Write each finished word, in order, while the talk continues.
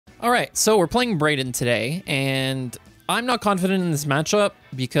All right, so we're playing Brayden today, and I'm not confident in this matchup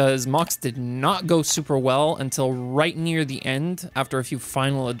because Mox did not go super well until right near the end after a few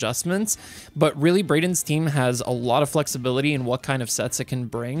final adjustments. But really, Brayden's team has a lot of flexibility in what kind of sets it can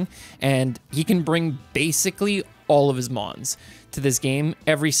bring, and he can bring basically all of his mons to this game.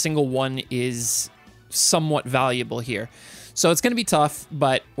 Every single one is somewhat valuable here. So it's going to be tough,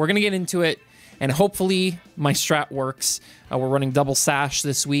 but we're going to get into it. And hopefully my strat works. We're running double sash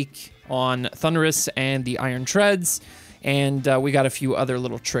this week on Thunderous and the Iron Treads. And we got a few other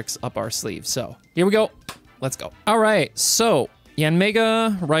little tricks up our sleeve. So here we go. Let's go. All right. So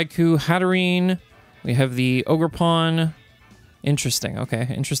Yanmega, Raikou, Hatterene. We have the Ogerpon. Interesting. Okay.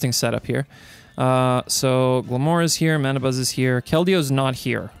 Interesting setup here. So Glamora's here. Manabuzz is here. Keldio's not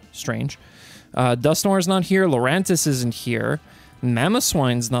here. Strange. Dusknoir's not here. Lurantis isn't here.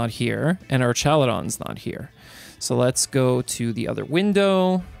 Mamoswine's not here, and our Chaladon's not here. So let's go to the other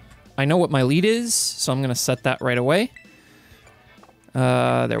window. I know what my lead is, so I'm going to set that right away.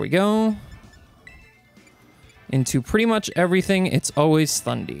 There we go. Into pretty much everything, it's always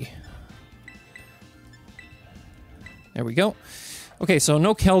Thundy. There we go. Okay, so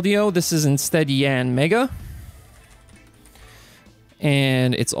no Keldeo. This is instead Yanmega.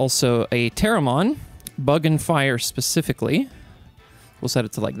 And it's also a Terramon. Bug and Fire specifically. We'll set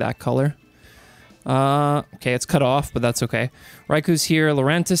it to like that color. Okay, it's cut off, but that's okay. Raikou's here.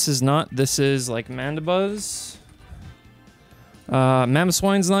 Lurantis is not. This is like Mandibuzz.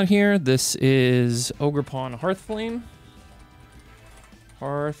 Mamoswine's not here. This is Ogerpon Hearthflame.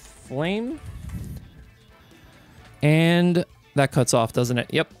 Hearthflame. And that cuts off, doesn't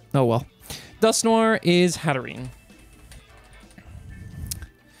it? Yep. Oh well. Dusknoir is Hatterene.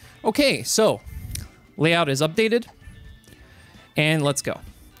 Okay, so layout is updated. And let's go.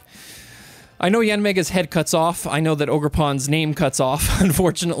 I know Yanmega's head cuts off. I know that Ogerpon's name cuts off.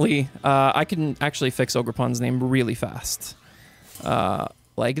 Unfortunately, I can actually fix Ogerpon's name really fast.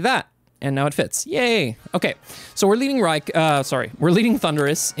 Like that. And now it fits. Yay! Okay, so we're leading we're leading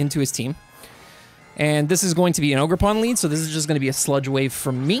Thunderous into his team. And this is going to be an Ogerpon lead, so this is just going to be a Sludge Wave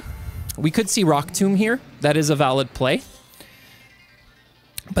from me. We could see Rock Tomb here. That is a valid play.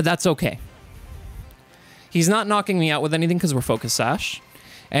 But that's okay. He's not knocking me out with anything because we're Focus Sash.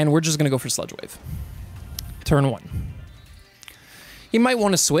 And we're just going to go for Sludge Wave. Turn 1. He might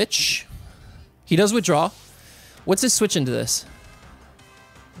want to switch. He does withdraw. What's his switch into this?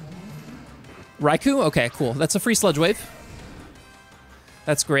 Raikou? Okay, cool. That's a free Sludge Wave.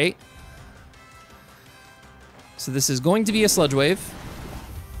 That's great. So this is going to be a Sludge Wave.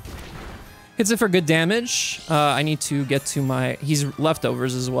 Hits it for good damage. I need to get to my... He's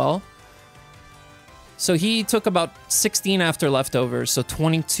leftovers as well. So he took about 16 after leftovers, so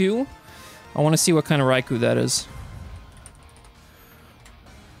 22. I want to see what kind of Raikou that is.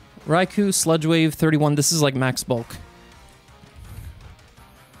 Raikou, Sludge Wave, 31. This is like max bulk.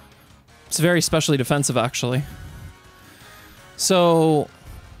 It's very specially defensive, actually. So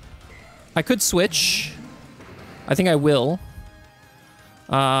I could switch. I think I will.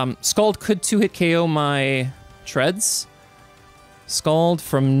 Scald could 2-hit KO my Treads. Scald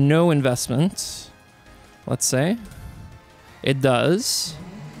from no investment. Let's say. It does.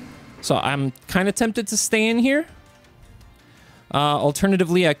 So I'm kind of tempted to stay in here.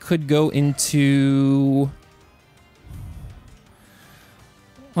 Alternatively, I could go into...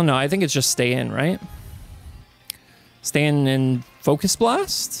 Well, no, I think it's just stay in, right? Stay in and Focus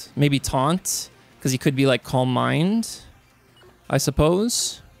Blast? Maybe Taunt? Because he could be like Calm Mind, I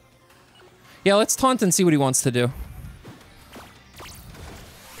suppose. Yeah, let's Taunt and see what he wants to do.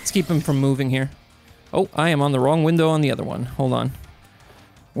 Let's keep him from moving here. Oh, I am on the wrong window on the other one. Hold on.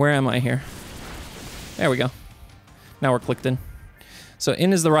 Where am I here? There we go. Now we're clicked in. So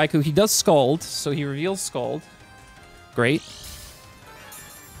in is the Raikou. He does Scald, so he reveals Scald. Great.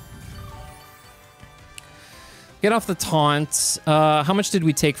 Get off the taunt. How much did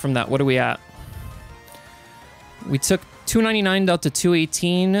we take from that? What are we at? We took 299 down to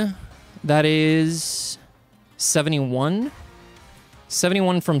 218. That is 71.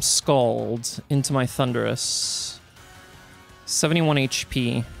 71 from Scald into my Thunderous. 71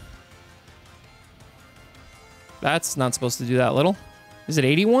 HP. That's not supposed to do that little. Is it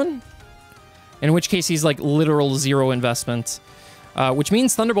 81? In which case he's like literal 0 investment. Which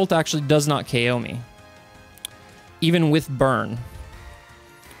means Thunderbolt actually does not KO me. Even with burn.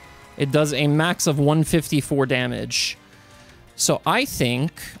 It does a max of 154 damage. So I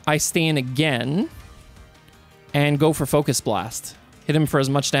think I stay in again and go for Focus Blast. Hit him for as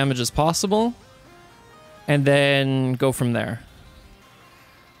much damage as possible, and then go from there.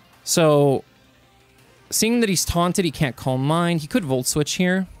 So, seeing that he's taunted, he can't Calm Mind. He could Volt Switch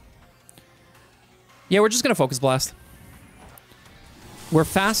here. Yeah, we're just going to Focus Blast. We're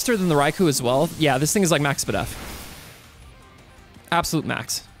faster than the Raikou as well. Yeah, this thing is like max SpDef. Absolute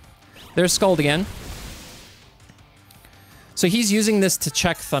max. There's Scald again. So he's using this to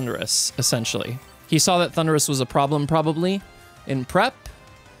check Thundurus, essentially. He saw that Thundurus was a problem, probably, in prep,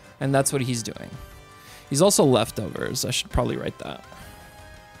 and that's what he's doing. He's also Leftovers. I should probably write that.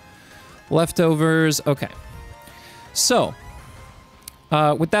 Leftovers. Okay. So,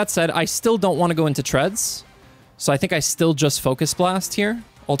 with that said, I still don't want to go into Treads. So I think I still just Focus Blast here.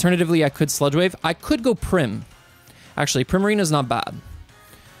 Alternatively, I could Sludge Wave. I could go Prim. Actually, Primarina is not bad.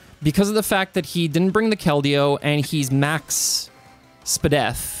 Because of the fact that he didn't bring the Keldeo and he's max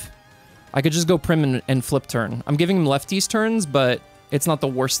SpDef, I could just go Prim and flip turn. I'm giving him lefties turns, but it's not the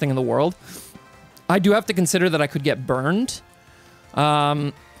worst thing in the world. I do have to consider that I could get burned.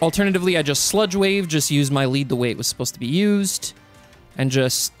 Alternatively, I just Sludge Wave, just use my lead the way it was supposed to be used, and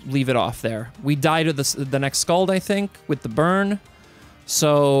just leave it off there. We die to the next Scald, I think, with the burn.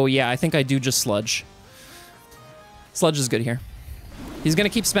 So, yeah, I think I do just Sludge. Sludge is good here. He's going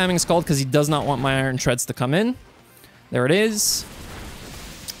to keep spamming Scald because he does not want my Iron Treads to come in. There it is.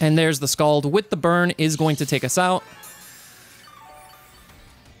 And there's the Scald with the burn is going to take us out.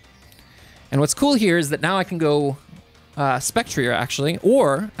 And what's cool here is that now I can go Spectrier, actually.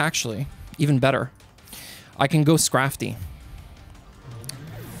 Or, actually, even better, I can go Scrafty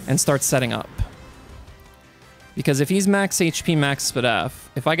and start setting up. Because if he's max HP, max SpDef,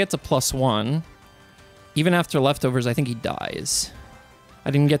 if I get to +1, even after Leftovers, I think he dies. I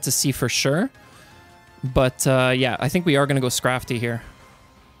didn't get to see for sure. But, yeah, I think we are going to go Scrafty here.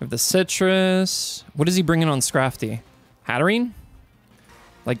 We have the Citrus. What is he bringing on Scrafty? Hatterene?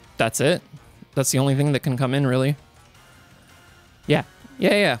 Like, that's it? That's the only thing that can come in, really? Yeah.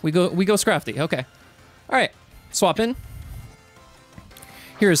 Yeah. We go Scrafty. Okay. All right. Swap in.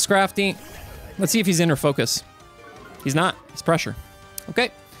 Here is Scrafty. Let's see if he's in or Focus. He's not. He's Pressure.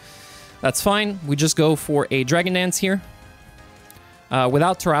 Okay. That's fine. We just go for a Dragon Dance here.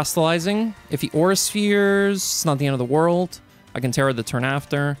 Without Terastallizing. If he Aura Spheres, it's not the end of the world. I can Terra the turn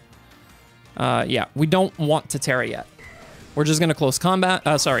after. Yeah, we don't want to Terra yet. We're just going to close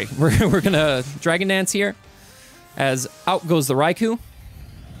combat. Sorry. We're going to Dragon Dance here. As out goes the Raikou.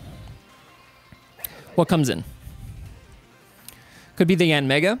 What comes in? Could be the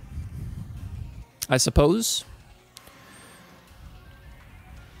Yanmega, I suppose.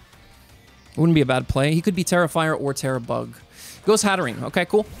 Wouldn't be a bad play. He could be Terrafire or Terrabug. Goes Hatterene. Okay,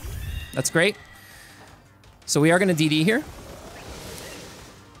 cool. That's great. So we are going to DD here.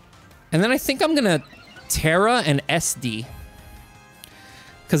 And then I think I'm going to Terra and SD.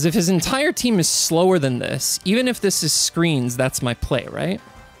 Because if his entire team is slower than this, even if this is screens, that's my play, right?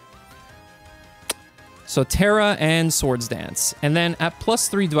 So Terra and Swords Dance. And then at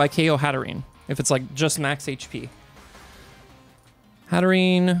 +3, do I KO Hatterene? If it's like just max HP.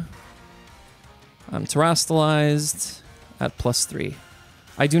 Hatterene. I'm Terastallized at +3.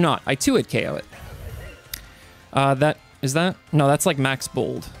 I do not. I 2-hit KO it. Is that? No, that's like max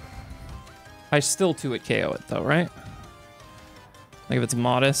bold. I still 2-hit KO it though, right? Like if it's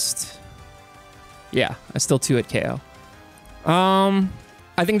modest. Yeah, I still 2-hit KO.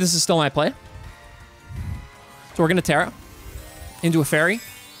 I think this is still my play. So we're going to Terra into a Fairy.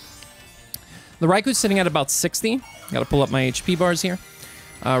 The Raikou's sitting at about 60. Got to pull up my HP bars here.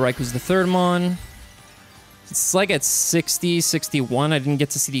 Raikou's the third mon. It's like at 60, 61. I didn't get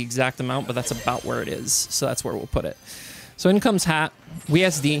to see the exact amount, but that's about where it is. So that's where we'll put it. So in comes Hat. We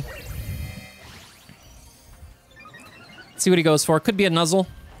SD. See what he goes for. Could be a Nuzzle.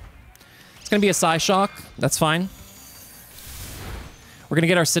 It's going to be a Psyshock. That's fine. We're going to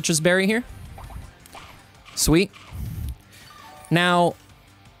get our Citrus Berry here. Sweet. Now,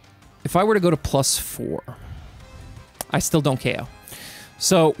 if I were to go to +4, I still don't KO.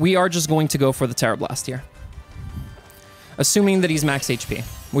 So we are just going to go for the Terra Blast here. Assuming that he's max HP,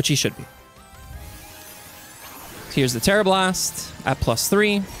 which he should be. So here's the Terra Blast at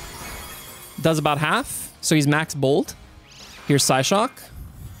 +3. Does about half. So he's max bold. Here's Psyshock.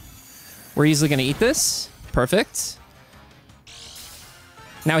 We're easily going to eat this. Perfect.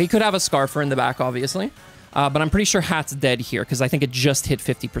 Now he could have a Scarfer in the back, obviously. But I'm pretty sure Hat's dead here because I think it just hit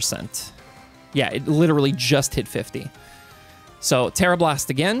 50%. Yeah, it literally just hit 50. So Terra Blast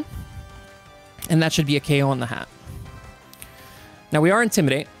again. And that should be a KO on the Hat. Now we are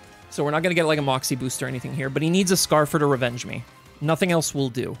Intimidate. So we're not going to get like a Moxie boost or anything here. But he needs a Scarfer to revenge me. Nothing else will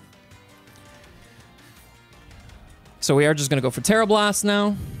do. So we are just going to go for Terra Blast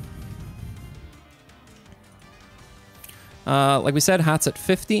now. Like we said, Hat's at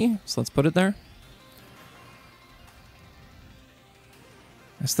 50. So let's put it there.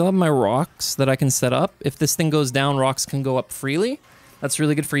 I still have my rocks that I can set up. If this thing goes down, rocks can go up freely. That's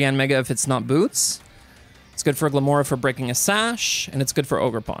really good for Yanmega if it's not boots. It's good for Glamora for breaking a sash, and it's good for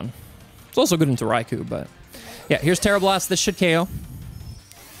Ogerpon. It's also good into Raikou, but... Yeah, here's Terra Blast. This should KO.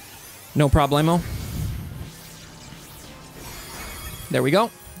 No problemo. There we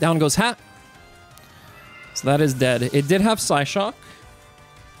go. Down goes Hat. So that is dead. It did have Psyshock,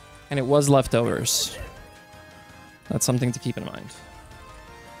 and it was leftovers. That's something to keep in mind.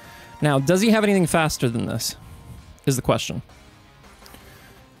 Now, does he have anything faster than this? Is the question.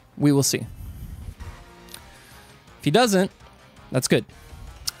 We will see. If he doesn't, that's good.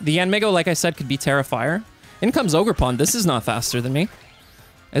 The Yanmega, like I said, could be Terrafire. In comes Ogerpon. This is not faster than me.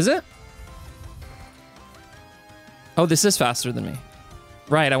 Is it? Oh, this is faster than me.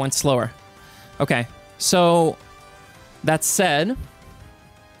 Right, I went slower. Okay, so that said,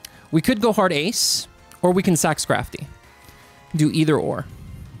 we could go hard Ace, or we can sack Scrafty. Do either or.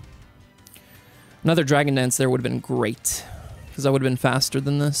 Another Dragon Dance there would have been great, because I would have been faster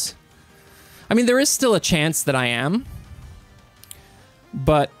than this. I mean, there is still a chance that I am,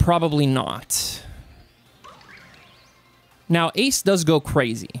 but probably not. Now, Ace does go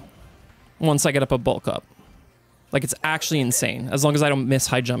crazy once I get up a bulk up. Like, it's actually insane, as long as I don't miss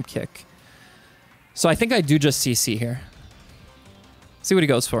high jump kick. So I think I do just CC here. See what he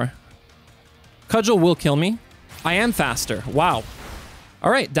goes for. Cudgel will kill me. I am faster. Wow.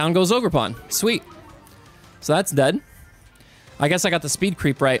 All right, down goes Ogerpon. Sweet. So that's dead. I guess I got the speed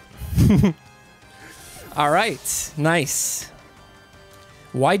creep right. All right, nice.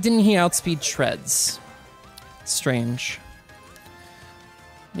 Why didn't he outspeed Treads? Strange.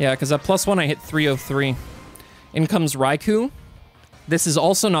 Yeah, because at +1 I hit 303. In comes Raikou. This is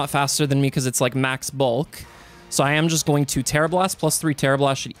also not faster than me because it's like max bulk. So I am just going to Terra Blast. +3 Terra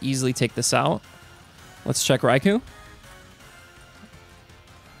Blast should easily take this out. Let's check Raikou.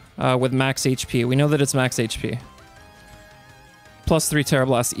 With max HP. We know that it's max HP. +3 Terra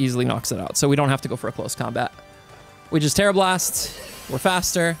Blast easily knocks it out. So we don't have to go for a close combat. We just Terra Blast. We're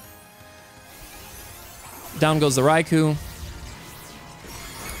faster. Down goes the Raikou.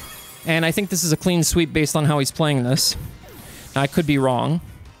 And I think this is a clean sweep based on how he's playing this. Now, I could be wrong.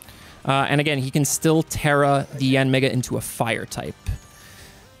 And again, he can still Terra the Yanmega into a fire type.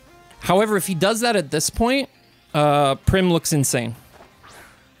 However, if he does that at this point, Prim looks insane.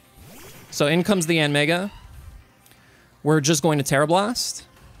 So in comes the Yanmega. We're just going to Terra Blast.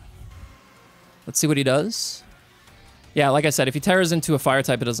 Let's see what he does. Yeah, like I said, if he Terras into a fire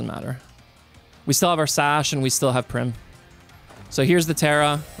type, it doesn't matter. We still have our Sash and we still have Prim. So here's the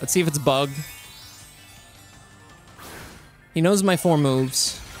Terra. Let's see if it's bugged. He knows my 4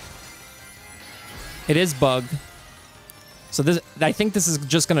 moves. It is bugged. So this, I think this is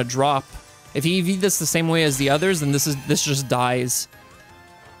just gonna drop. If he EV'd this the same way as the others, then this just dies.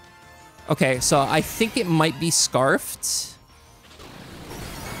 Okay, so I think it might be Scarfed.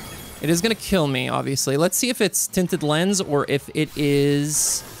 It is gonna kill me, obviously. Let's see if it's Tinted Lens or if it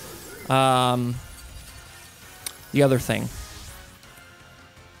is the other thing.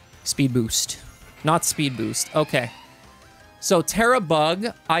 Speed Boost. Not Speed Boost. Okay. So Terra Bug,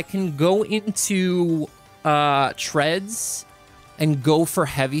 I can go into Treads and go for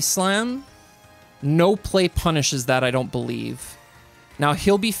Heavy Slam. No play punishes that, I don't believe. Now,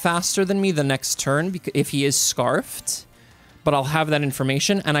 he'll be faster than me the next turn if he is Scarfed, but I'll have that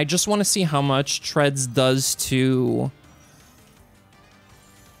information, and I just want to see how much Treads does to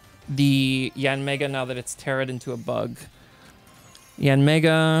the Yanmega now that it's Terra'd into a bug.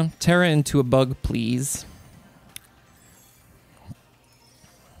 Yanmega, Terra into a bug, please.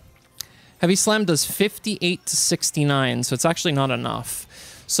 Heavy Slam does 58 to 69, so it's actually not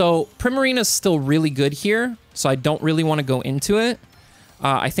enough. So Primarina's still really good here, so I don't really want to go into it.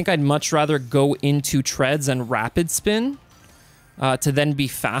 I think I'd much rather go into Treads and Rapid Spin to then be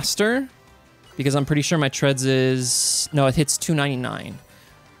faster, because I'm pretty sure my Treads is... No, it hits 299.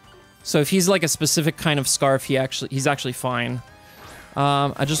 So if he's like a specific kind of Scarf, he's actually fine.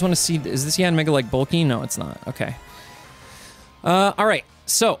 I just want to see... Is this Yanmega like bulky? No, it's not. Okay. All right,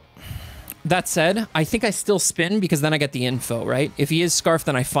 so... That said, I think I still spin because then I get the info, right? If he is Scarf,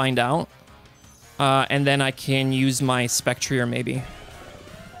 then I find out. And then I can use my Spectrier maybe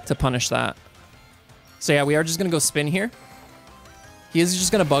to punish that. So yeah, we are just going to go spin here. He is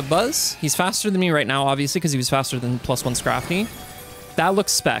just going to Bug Buzz. He's faster than me right now, obviously, because he was faster than +1 Scrafty. That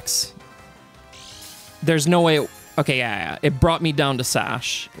looks Specs. There's no way... Okay, yeah. It brought me down to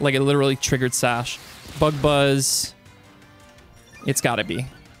Sash. Like, it literally triggered Sash. Bug Buzz. It's got to be.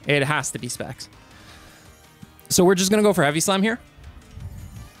 It has to be Specs. So we're just going to go for Heavy Slam here.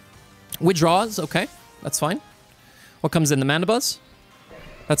 Withdraws. Okay, that's fine. What comes in? The Mana Buzz?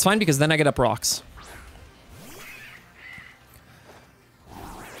 That's fine because then I get up rocks.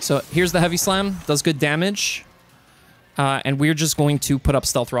 So here's the heavy slam. Does good damage. And we're just going to put up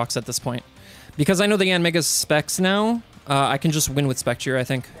stealth rocks at this point. Because I know the Yanmega's specs now, I can just win with Spectrier, I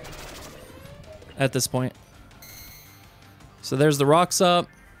think. At this point. So there's the rocks up.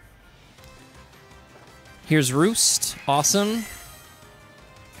 Here's Roost. Awesome.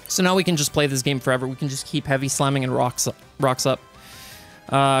 So now we can just play this game forever. We can just keep heavy slamming and rocks up.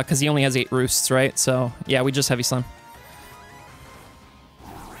 Because he only has 8 Roosts, right? So yeah, we just heavy slam.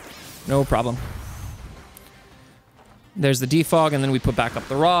 No problem. There's the defog, and then we put back up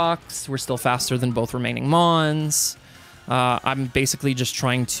the rocks. We're still faster than both remaining Mons. I'm basically just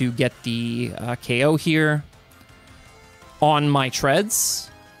trying to get the KO here on my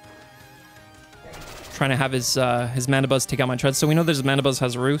treads. Trying to have his Mana Buzz take out my treads. So we know there's Mana Buzz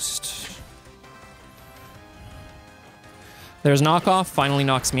has Roost. There's Knockoff. Finally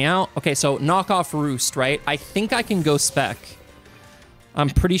knocks me out. Okay, so Knockoff Roost, right? I think I can go Spec. I'm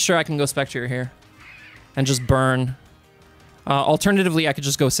pretty sure I can go Spectrier here. And just burn. Alternatively, I could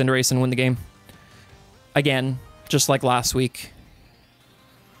just go Cinderace and win the game. Again, just like last week.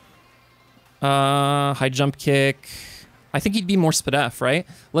 High jump kick. I think he'd be more Spadef, right?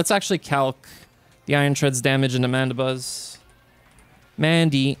 Let's actually calc the Iron Tread's damage into Mana Buzz.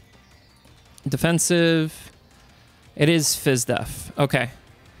 Mandy. Defensive. It is Fizz Def. Okay.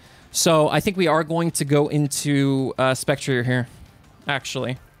 So I think we are going to go into Spectrier here,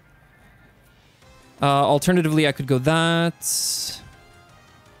 actually. Alternatively, I could go that.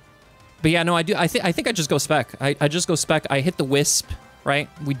 But yeah, no, I do. I think I just go Spec. I just go Spec. I hit the Wisp, right?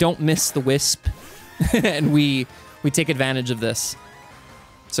 We don't miss the Wisp, and we take advantage of this.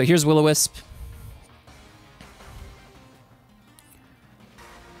 So here's Will-O-Wisp.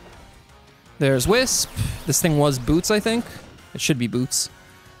 There's Wisp. This thing was Boots, I think. It should be Boots.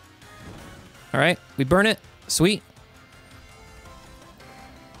 All right, we burn it. Sweet.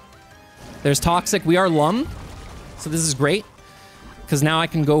 There's Toxic. We are Lum. So this is great. Because now I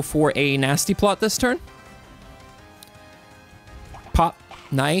can go for a Nasty Plot this turn. Pop.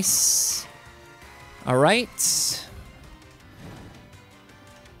 Nice. All right.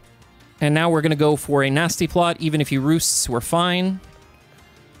 And now we're going to go for a Nasty Plot. Even if he roosts, we're fine.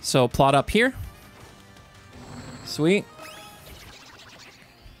 So plot up here. Sweet.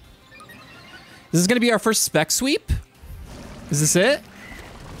 This is going to be our first Spec sweep. Is this it?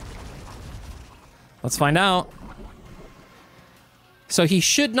 Let's find out. So he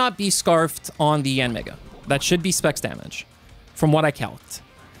should not be Scarfed on the Yanmega. That should be Spec's damage, from what I calced.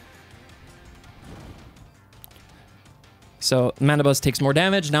 So Mana Buzz takes more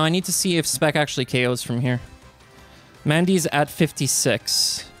damage. Now I need to see if Spec actually KOs from here. Mandy's at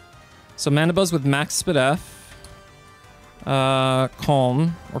 56. So Mana Buzz with max Spadef.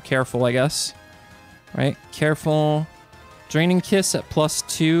 Calm, or careful, I guess. Right? Careful. Draining Kiss at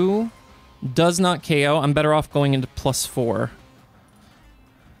 +2. Does not KO. I'm better off going into +4.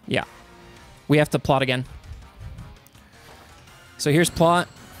 Yeah. We have to plot again. So here's plot.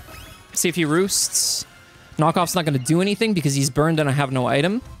 See if he roosts. Knockoff's not going to do anything because he's burned and I have no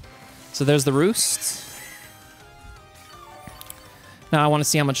item. So there's the roost. Now I want to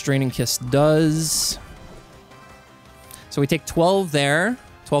see how much Draining Kiss does. So we take 12 there.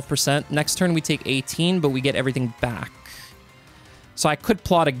 12%. Next turn we take 18, but we get everything back. So I could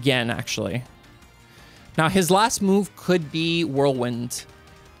plot again, actually. Now, his last move could be Whirlwind.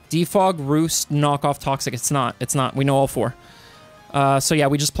 Defog, Roost, Knockoff, Toxic. It's not. It's not. We know all 4. So yeah,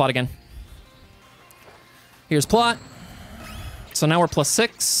 we just plot again. Here's plot. So now we're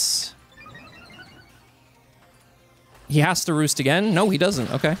 +6. He has to Roost again. No, he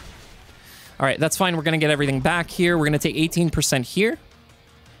doesn't. Okay. All right, that's fine. We're going to get everything back here. We're going to take 18% here.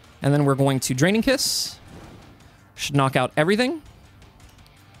 And then we're going to Draining Kiss. Should knock out everything.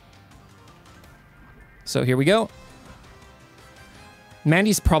 So here we go.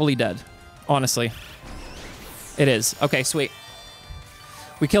 Mandy's probably dead, honestly. It is. Okay, sweet.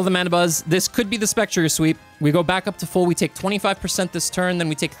 We kill the Mana Buzz. This could be the Spectrier sweep. We go back up to full. We take 25% this turn. Then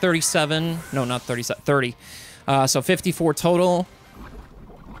we take 37. No, not 37. 30. So 54 total.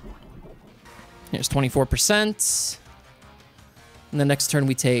 Here's 24%. And the next turn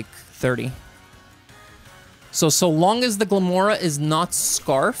we take 30. So long as the Glamora is not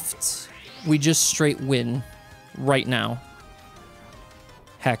Scarfed, we just straight win right now.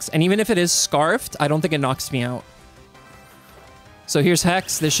 Hex. And even if it is Scarfed, I don't think it knocks me out. So here's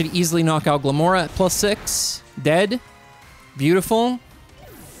Hex. This should easily knock out Glamora at +6. Dead. Beautiful.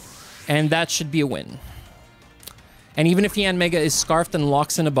 And that should be a win. And even if Yanmega is Scarfed and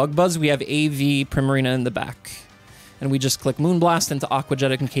locks in a Bug Buzz, we have AV Primarina in the back. and we just click Moonblast into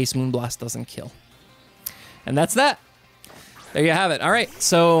Aquajetic in case Moonblast doesn't kill. And that's that. There you have it. All right,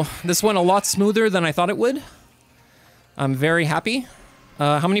 so this went a lot smoother than I thought it would. I'm very happy.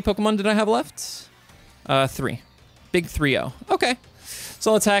 How many Pokemon did I have left? 3. Big 3-0. Okay,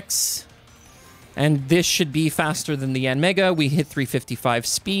 so let's Hex. And this should be faster than the Yanmega. We hit 355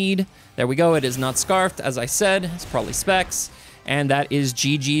 speed. There we go. It is not Scarfed, as I said. It's probably Specs. And that is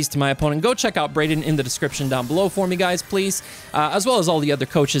GG's to my opponent. Go check out Brayden in the description down below for me, guys, please. As well as all the other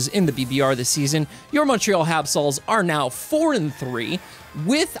coaches in the BBR this season. Your Montreal Habsols are now 4-3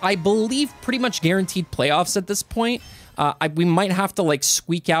 with, I believe, pretty much guaranteed playoffs at this point. We might have to like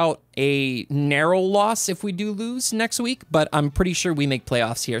squeak out a narrow loss if we do lose next week, but I'm pretty sure we make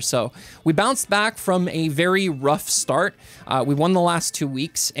playoffs here. So we bounced back from a very rough start. We won the last 2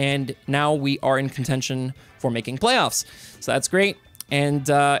 weeks, and now we are in contention for making playoffs. So that's great. And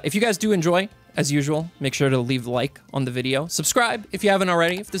if you guys do enjoy, as usual, make sure to leave a like on the video. Subscribe if you haven't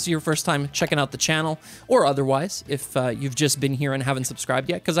already, if this is your first time checking out the channel, or otherwise, if you've just been here and haven't subscribed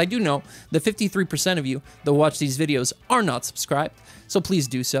yet, because I do know that 53% of you that watch these videos are not subscribed. So please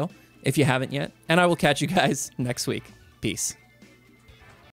do so if you haven't yet. And I will catch you guys next week. Peace.